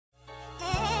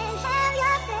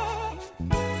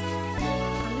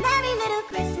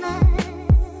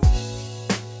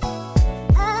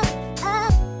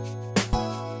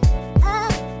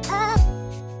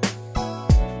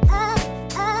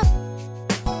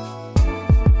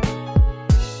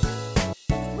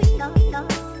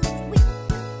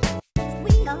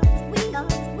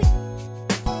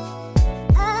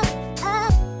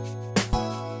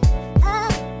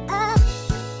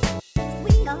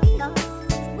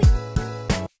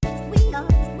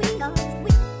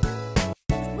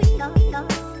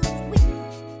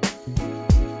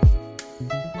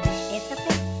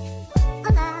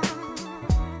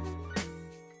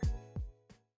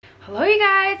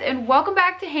welcome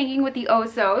back to Hanging with the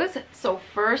Osos. So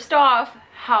first off,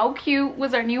 how cute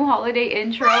was our new holiday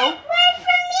intro? Wait for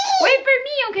me! Wait for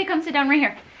me! Okay, come sit down right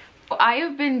here. I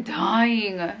have been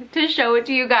dying to show it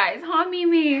to you guys. Huh,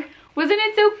 Mimi? Wasn't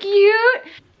it so cute?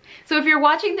 So if you're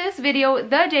watching this video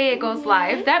the day it goes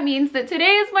live, that means that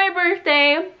today is my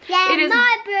birthday. Yeah, it is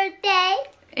my birthday.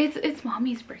 It's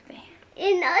Mommy's birthday.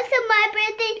 And also my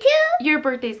birthday too. Your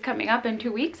birthday's coming up in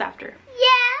 2 weeks after. Yeah.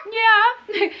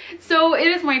 Yeah. So it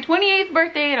is my 28th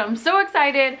birthday and I'm so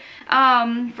excited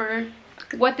for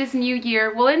what this new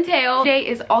year will entail. Today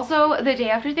is also the day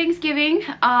after Thanksgiving.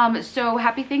 So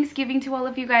happy Thanksgiving to all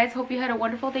of you guys. Hope you had a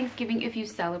wonderful Thanksgiving if you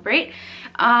celebrate.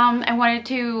 I wanted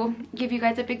to give you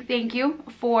guys a big thank you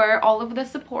for all of the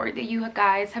support that you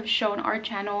guys have shown our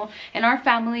channel and our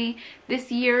family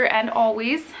this year and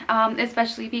always,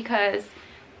 especially because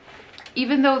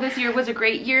even though this year was a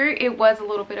great year, it was a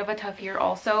little bit of a tough year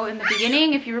also in the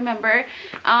beginning, if you remember.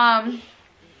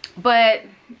 But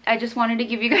I just wanted to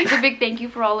give you guys a big thank you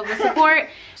for all of the support.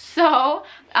 So,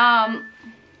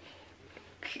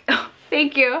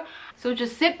 thank you. So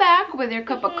just sit back with your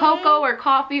cup of cocoa or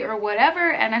coffee or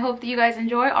whatever, and I hope that you guys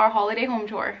enjoy our holiday home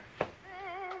tour.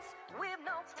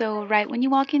 So right when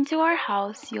you walk into our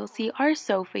house, you'll see our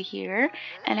sofa here,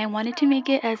 and I wanted to make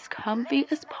it as comfy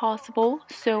as possible,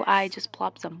 so I just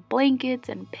plopped some blankets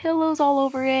and pillows all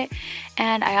over it,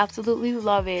 and I absolutely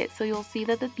love it. So you'll see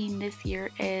that the theme this year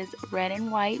is red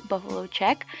and white buffalo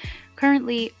check.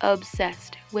 Currently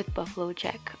obsessed with buffalo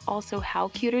check. Also, how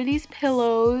cute are these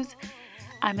pillows?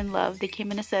 I'm in love. They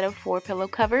came in a set of 4 pillow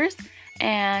covers.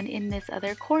 And in this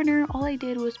other corner, all I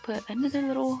did was put another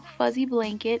little fuzzy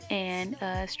blanket and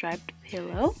a striped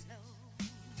pillow.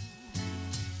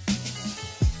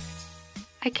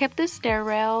 I kept the stair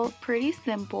rail pretty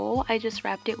simple. I just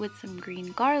wrapped it with some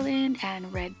green garland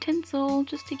and red tinsel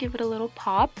just to give it a little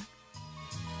pop.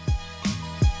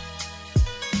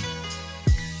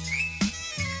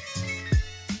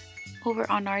 Over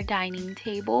on our dining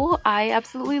table, I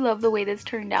absolutely love the way this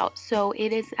turned out. So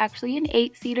it is actually an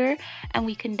 8-seater and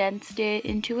we condensed it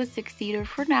into a 6-seater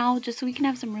for now, just so we can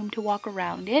have some room to walk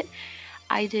around it.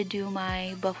 I did do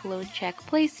my buffalo check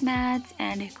placemats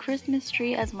and a Christmas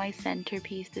tree as my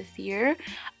centerpiece this year.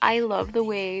 I love the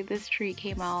way this tree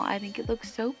came out. I think it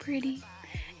looks so pretty.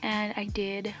 And I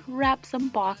did wrap some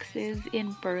boxes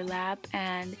in burlap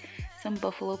and some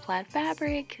buffalo plaid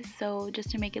fabric, so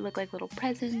just to make it look like little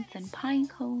presents and pine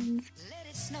cones. Let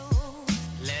it snow,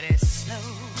 let it snow.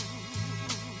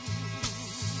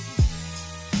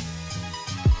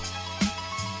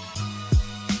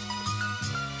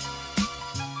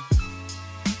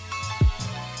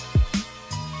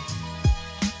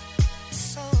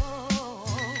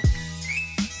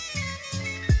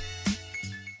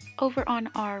 Over on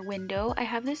our window, I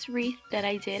have this wreath that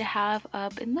I did have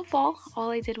up in the fall. All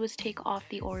I did was take off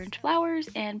the orange flowers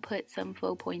and put some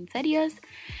faux poinsettias.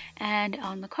 And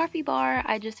on the coffee bar,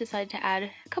 I just decided to add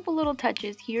a couple little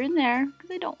touches here and there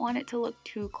because I don't want it to look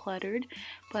too cluttered.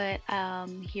 But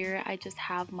here I just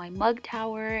have my mug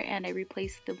tower, and I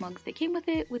replaced the mugs that came with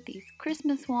it with these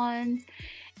Christmas ones.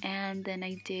 And then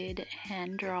I did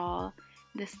hand draw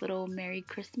this little Merry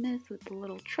Christmas with the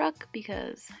little truck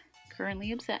because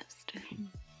currently obsessed.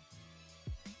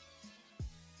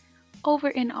 Over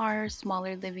in our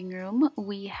smaller living room,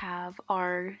 we have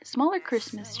our smaller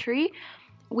Christmas tree.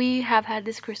 We have had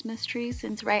this Christmas tree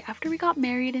since right after we got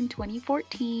married in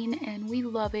 2014, and we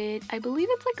love it. I believe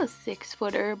it's like a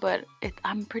 6-footer, but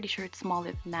I'm pretty sure it's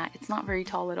smaller than that. It's not very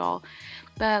tall at all.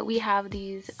 But we have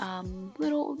these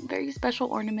little very special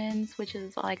ornaments, which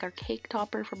is like our cake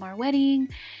topper from our wedding,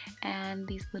 and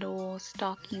these little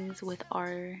stockings with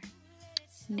our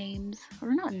names,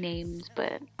 or not names,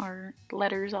 but our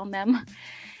letters on them.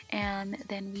 And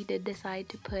then we did decide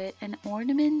to put an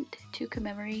ornament to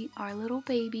commemorate our little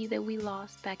baby that we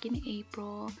lost back in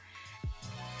April.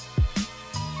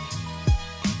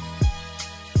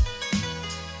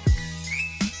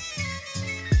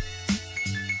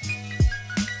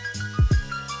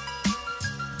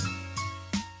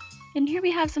 And here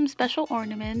we have some special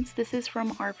ornaments. This is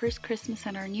from our first Christmas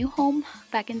in our new home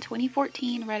back in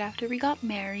 2014, right after we got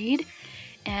married.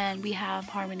 And we have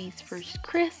Harmony's first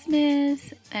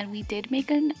Christmas, and we did make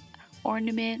an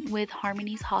ornament with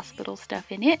Harmony's hospital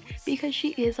stuff in it because she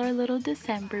is our little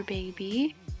December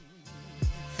baby.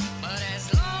 But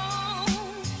as long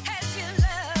as you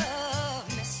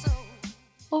love me so.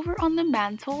 Over on the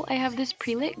mantle, I have this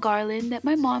pre-lit garland that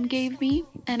my mom gave me,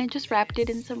 and I just wrapped it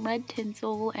in some red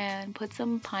tinsel and put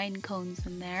some pine cones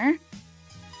in there.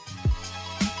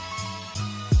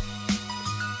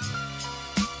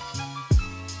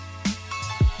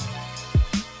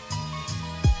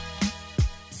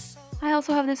 I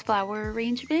also have this flower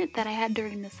arrangement that I had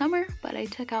during the summer, but I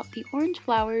took out the orange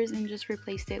flowers and just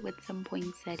replaced it with some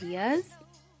poinsettias.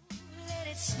 Let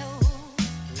it snow,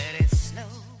 let it snow.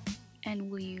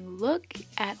 And when you look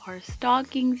at our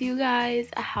stockings, you guys,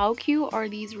 how cute are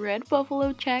these red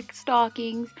buffalo check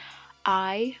stockings?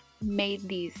 I made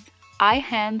these. I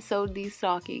hand sewed these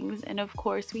stockings, and of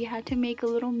course we had to make a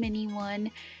little mini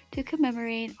one to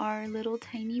commemorate our little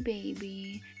tiny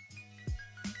baby.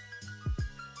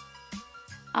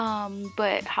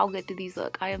 But how good do these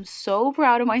look? I am so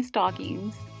proud of my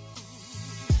stockings.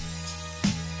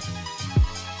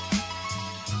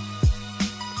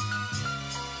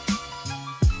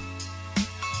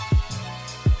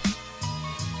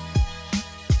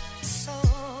 So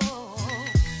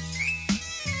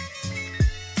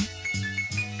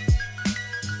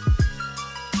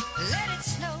let it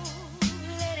snow,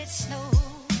 let it snow,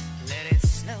 let it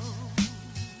snow.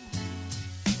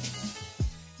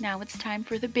 Now it's time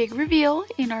for the big reveal.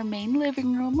 In our main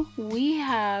living room, we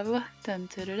have dun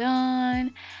dun dun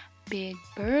dun, Big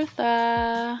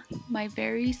Bertha, my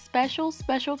very special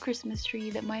Christmas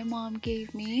tree that my mom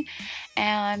gave me.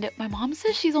 And my mom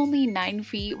says she's only 9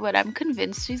 feet, but I'm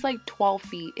convinced she's like 12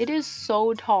 feet. It is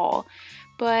so tall.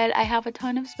 But I have a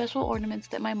ton of special ornaments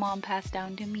that my mom passed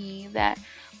down to me that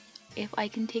if I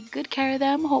can take good care of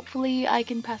them, hopefully I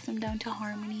can pass them down to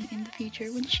Harmony in the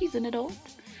future when she's an adult.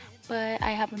 But I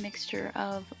have a mixture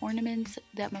of ornaments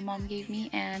that my mom gave me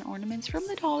and ornaments from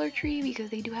the Dollar Tree because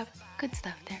they do have good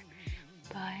stuff there.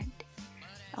 But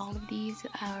all of these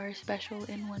are special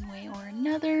in one way or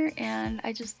another, and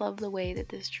I just love the way that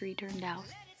this tree turned out.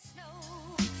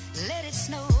 Let it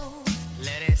snow,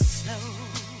 let it snow.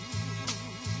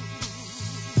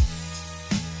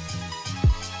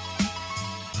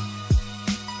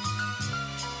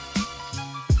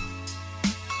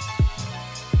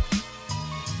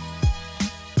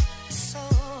 So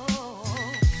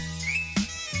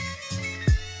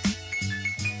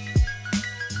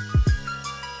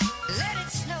let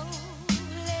it snow,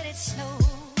 let it snow,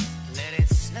 let it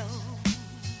snow.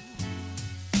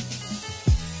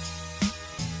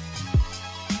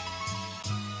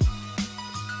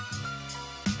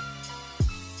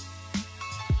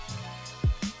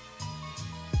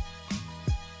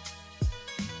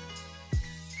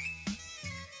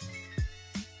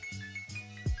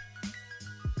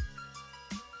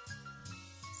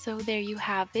 So there you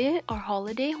have it, our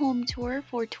holiday home tour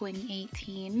for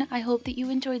 2018. I hope that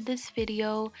you enjoyed this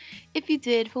video. If you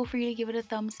did, feel free to give it a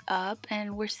thumbs up,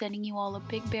 and we're sending you all a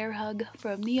big bear hug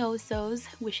from the Osos,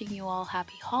 wishing you all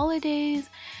happy holidays.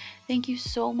 Thank you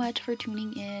so much for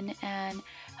tuning in and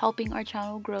helping our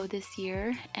channel grow this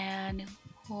year, and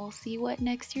we'll see what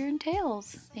next year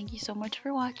entails. Thank you so much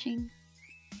for watching.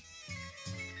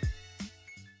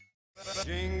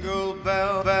 Jingle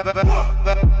bell,